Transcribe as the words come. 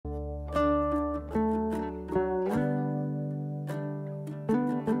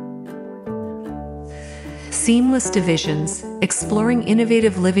Seamless divisions, exploring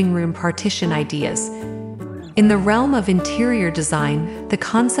innovative living room partition ideas. In the realm of interior design, the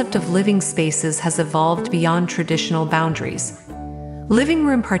concept of living spaces has evolved beyond traditional boundaries. Living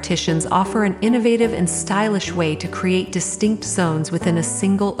room partitions offer an innovative and stylish way to create distinct zones within a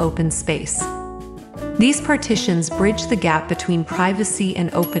single open space. These partitions bridge the gap between privacy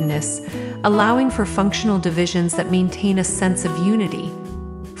and openness, allowing for functional divisions that maintain a sense of unity.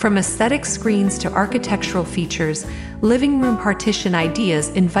 From aesthetic screens to architectural features, living room partition ideas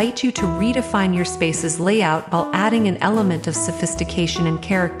invite you to redefine your space's layout while adding an element of sophistication and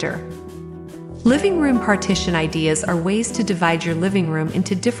character. Living room partition ideas are ways to divide your living room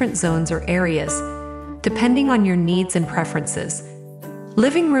into different zones or areas, depending on your needs and preferences.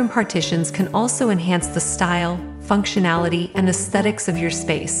 Living room partitions can also enhance the style, functionality, and aesthetics of your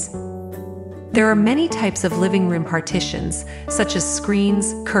space. There are many types of living room partitions, such as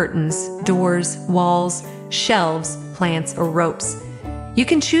screens, curtains, doors, walls, shelves, plants, or ropes. You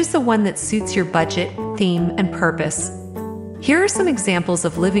can choose the one that suits your budget, theme, and purpose. Here are some examples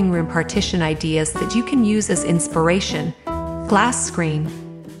of living room partition ideas that you can use as inspiration. Glass screen.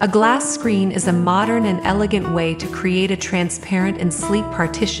 A glass screen is a modern and elegant way to create a transparent and sleek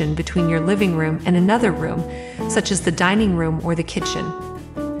partition between your living room and another room, such as the dining room or the kitchen.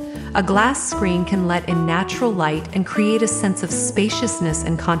 A glass screen can let in natural light and create a sense of spaciousness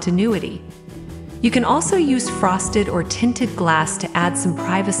and continuity. You can also use frosted or tinted glass to add some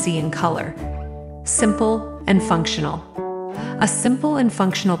privacy and color. Simple and functional. A simple and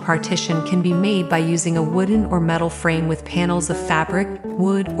functional partition can be made by using a wooden or metal frame with panels of fabric,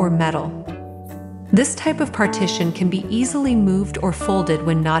 wood, or metal. This type of partition can be easily moved or folded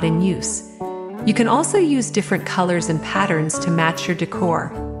when not in use. You can also use different colors and patterns to match your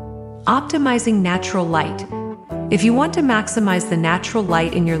decor. Optimizing natural light. If you want to maximize the natural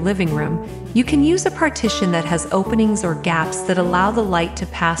light in your living room, you can use a partition that has openings or gaps that allow the light to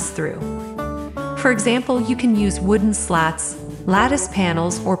pass through. For example, you can use wooden slats, lattice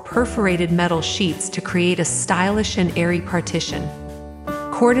panels, or perforated metal sheets to create a stylish and airy partition.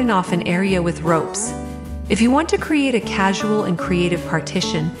 Cordon off an area with ropes. If you want to create a casual and creative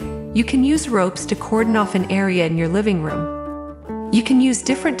partition, you can use ropes to cordon off an area in your living room. You can use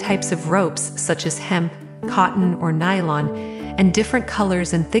different types of ropes, such as hemp, cotton, or nylon, and different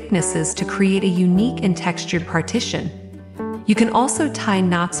colors and thicknesses to create a unique and textured partition. You can also tie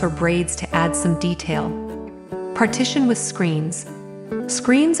knots or braids to add some detail. Partition with screens.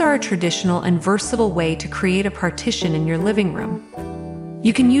 Screens are a traditional and versatile way to create a partition in your living room.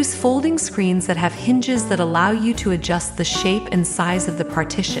 You can use folding screens that have hinges that allow you to adjust the shape and size of the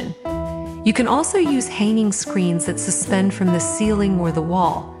partition. You can also use hanging screens that suspend from the ceiling or the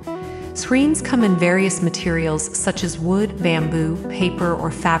wall. Screens come in various materials such as wood, bamboo, paper, or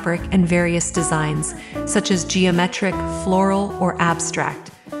fabric, and various designs, such as geometric, floral, or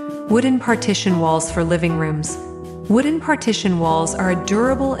abstract. Wooden partition walls for living rooms. Wooden partition walls are a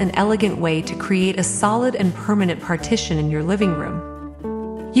durable and elegant way to create a solid and permanent partition in your living room.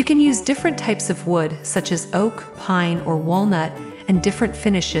 You can use different types of wood, such as oak, pine, or walnut, and different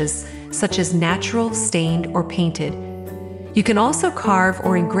finishes, such as natural, stained, or painted. You can also carve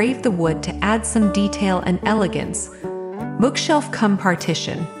or engrave the wood to add some detail and elegance. Bookshelf cum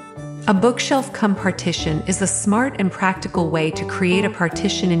partition. A bookshelf cum partition is a smart and practical way to create a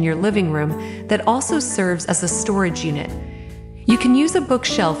partition in your living room that also serves as a storage unit. You can use a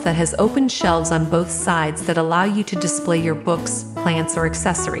bookshelf that has open shelves on both sides that allow you to display your books, plants, or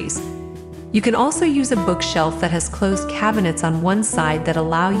accessories. You can also use a bookshelf that has closed cabinets on one side that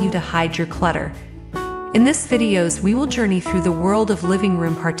allow you to hide your clutter. In this videos, we will journey through the world of living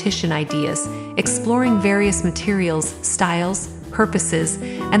room partition ideas, exploring various materials, styles, purposes,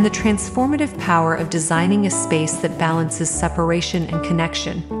 and the transformative power of designing a space that balances separation and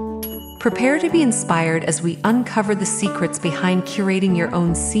connection. Prepare to be inspired as we uncover the secrets behind curating your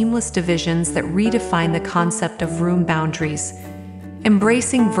own seamless divisions that redefine the concept of room boundaries.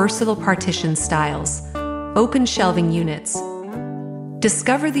 Embracing versatile partition styles. Open shelving units.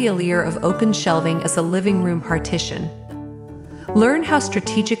 Discover the allure of open shelving as a living room partition. Learn how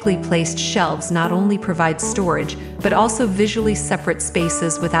strategically placed shelves not only provide storage, but also visually separate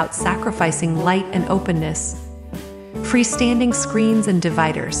spaces without sacrificing light and openness. Freestanding screens and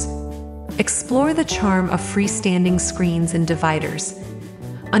dividers. Explore the charm of freestanding screens and dividers.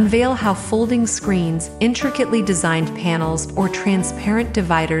 Unveil how folding screens, intricately designed panels, or transparent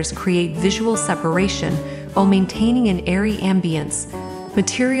dividers create visual separation while maintaining an airy ambience.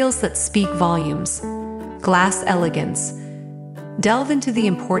 Materials that speak volumes. Glass elegance. Delve into the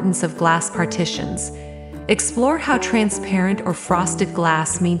importance of glass partitions. Explore how transparent or frosted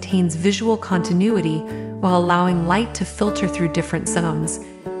glass maintains visual continuity while allowing light to filter through different zones.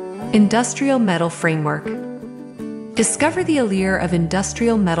 Industrial metal framework. Discover the allure of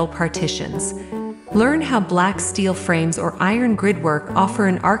industrial metal partitions. Learn how black steel frames or iron gridwork offer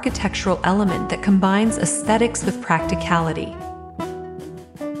an architectural element that combines aesthetics with practicality.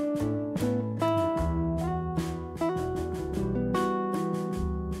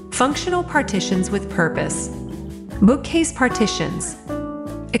 Functional partitions with purpose. Bookcase partitions.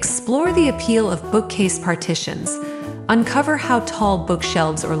 Explore the appeal of bookcase partitions. Uncover how tall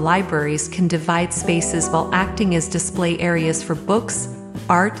bookshelves or libraries can divide spaces while acting as display areas for books,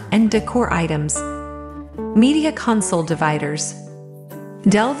 art, and decor items. Media console dividers.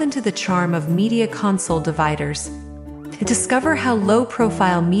 Delve into the charm of media console dividers. Discover how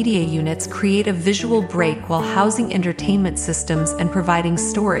low-profile media units create a visual break while housing entertainment systems and providing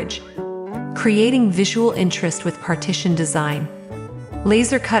storage. Creating visual interest with partition design.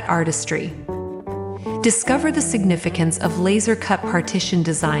 Laser-cut artistry. Discover the significance of laser-cut partition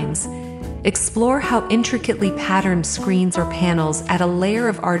designs. Explore how intricately patterned screens or panels add a layer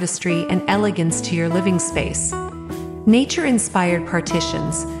of artistry and elegance to your living space. Nature-inspired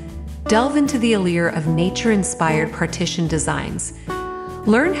partitions. Delve into the allure of nature-inspired partition designs.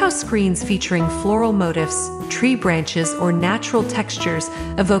 Learn how screens featuring floral motifs, tree branches, or natural textures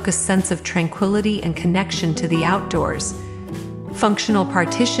evoke a sense of tranquility and connection to the outdoors. Functional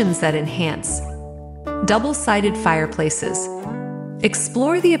partitions that enhance. Double-sided fireplaces.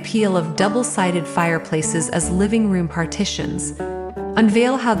 Explore the appeal of double-sided fireplaces as living room partitions.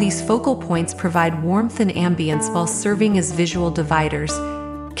 Unveil how these focal points provide warmth and ambience while serving as visual dividers.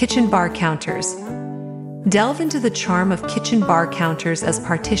 Kitchen bar counters. Delve into the charm of kitchen bar counters as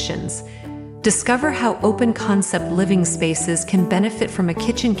partitions. Discover how open-concept living spaces can benefit from a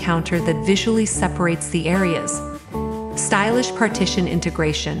kitchen counter that visually separates the areas. Stylish partition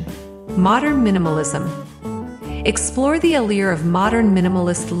integration. Modern minimalism. Explore the allure of modern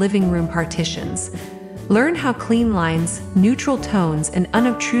minimalist living room partitions. Learn how clean lines, neutral tones, and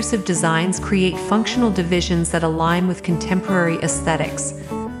unobtrusive designs create functional divisions that align with contemporary aesthetics.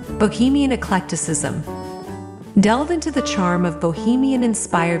 Bohemian eclecticism. Delve into the charm of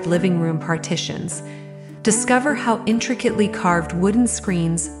bohemian-inspired living room partitions. Discover how intricately carved wooden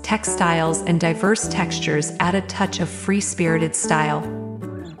screens, textiles, and diverse textures add a touch of free-spirited style.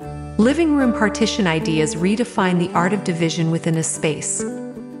 Living room partition ideas redefine the art of division within a space.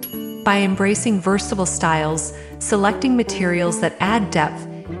 By embracing versatile styles, selecting materials that add depth,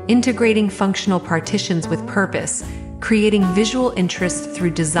 integrating functional partitions with purpose, creating visual interest through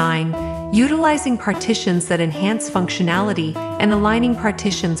design, utilizing partitions that enhance functionality, and aligning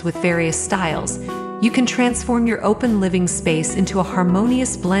partitions with various styles, you can transform your open living space into a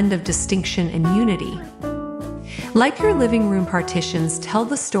harmonious blend of distinction and unity. Like your living room partitions tell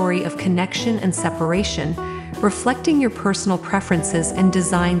the story of connection and separation, reflecting your personal preferences and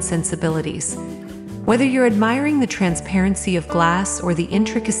design sensibilities. Whether you're admiring the transparency of glass or the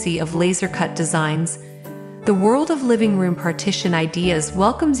intricacy of laser-cut designs, the world of living room partition ideas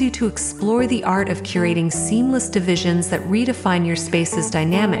welcomes you to explore the art of curating seamless divisions that redefine your space's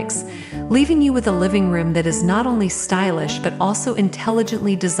dynamics, leaving you with a living room that is not only stylish but also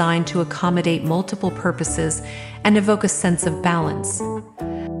intelligently designed to accommodate multiple purposes and evoke a sense of balance.